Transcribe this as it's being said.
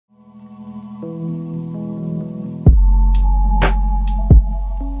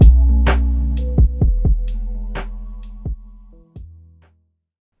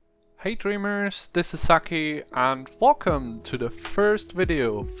Hey dreamers, this is Saki and welcome to the first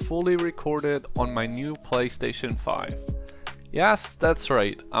video fully recorded on my new PlayStation 5. Yes, that's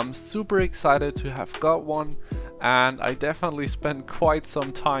right, I'm super excited to have got one and I definitely spent quite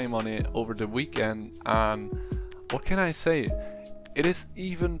some time on it over the weekend, and what can I say? It is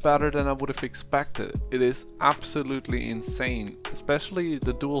even better than I would have expected. It is absolutely insane. Especially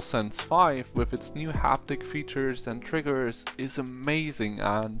the DualSense 5 with its new haptic features and triggers is amazing,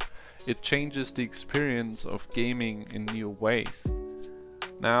 and it changes the experience of gaming in new ways.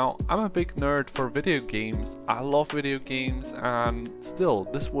 Now, I'm a big nerd for video games. I love video games, and still,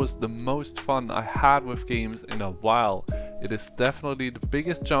 this was the most fun I had with games in a while. It is definitely the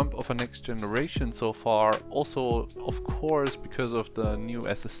biggest jump of a next generation so far, also of course because of the new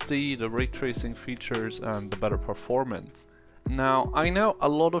SSD, the ray tracing features and the better performance. Now, I know a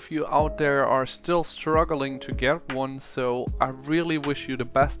lot of you out there are still struggling to get one, so I really wish you the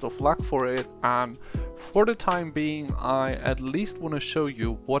best of luck for it, and for the time being I at least want to show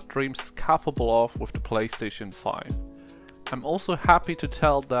you what Dreams is capable of with the PlayStation 5. I'm also happy to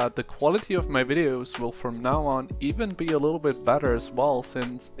tell that the quality of my videos will from now on even be a little bit better as well,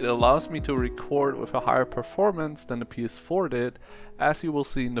 since it allows me to record with a higher performance than the PS4 did, as you will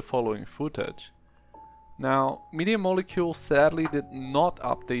see in the following footage. Now, Media Molecule sadly did not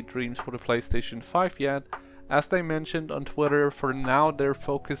update Dreams for the PlayStation 5 yet. As they mentioned on Twitter, for now they're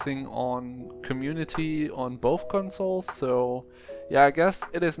focusing on community on both consoles, so yeah, I guess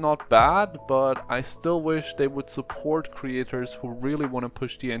it is not bad, but I still wish they would support creators who really want to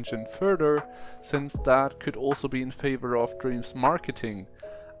push the engine further, since that could also be in favor of Dreams marketing.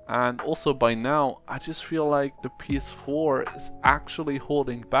 And also by now, I just feel like the PS4 is actually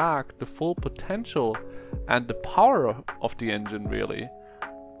holding back the full potential and the power of the engine really.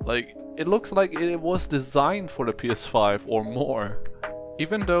 Like, it looks like it was designed for the PS5 or more.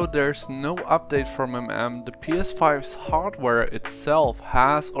 Even though there's no update from MM, the PS5's hardware itself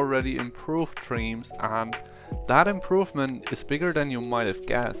has already improved Dreams, and that improvement is bigger than you might have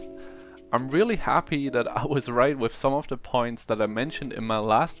guessed. I'm really happy that I was right with some of the points that I mentioned in my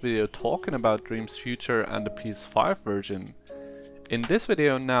last video talking about Dreams' future and the PS5 version. In this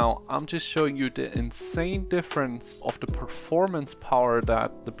video now, I'm just showing you the insane difference of the performance power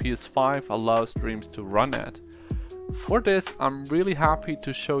that the PS5 allows Dreams to run at. For this, I'm really happy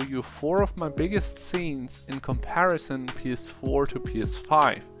to show you 4 of my biggest scenes in comparison PS4 to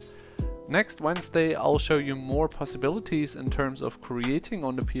PS5. Next Wednesday I'll show you more possibilities in terms of creating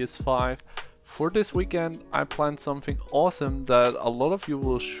on the PS5. For this weekend I planned something awesome that a lot of you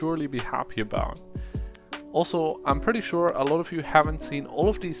will surely be happy about. Also, I'm pretty sure a lot of you haven't seen all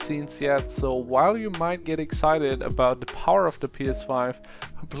of these scenes yet, so while you might get excited about the power of the PS5,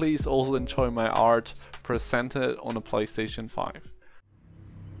 please also enjoy my art presented on the PlayStation 5.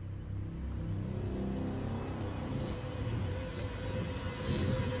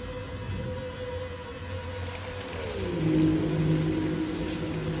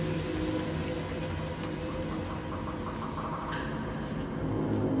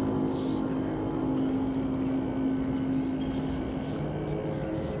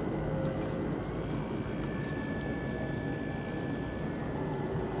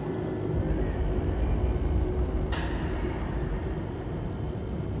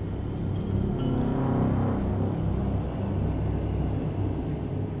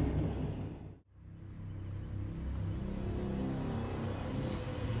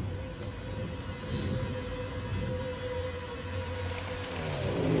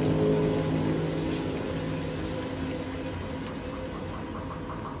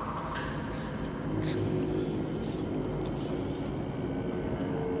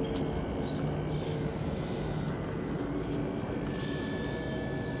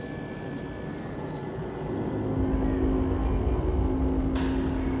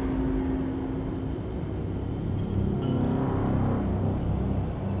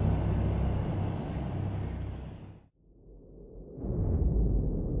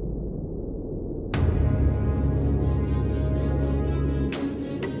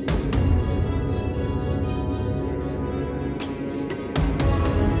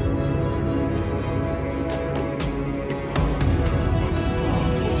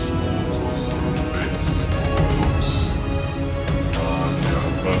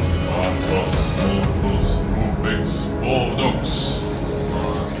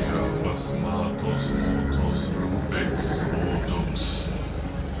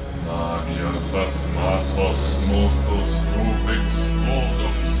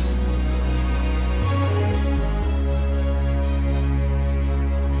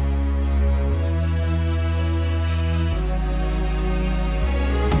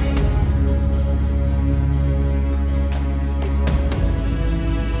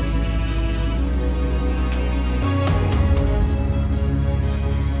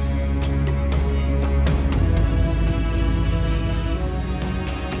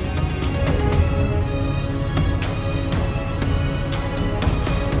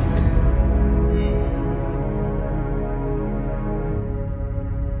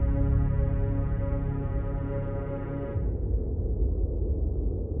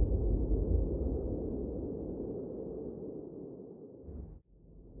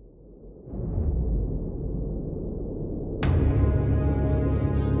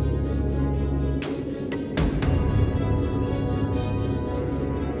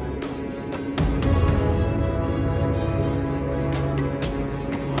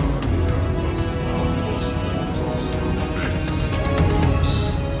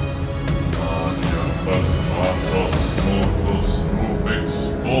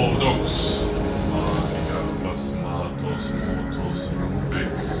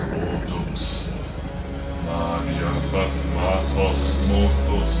 most of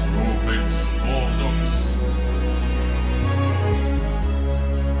those movements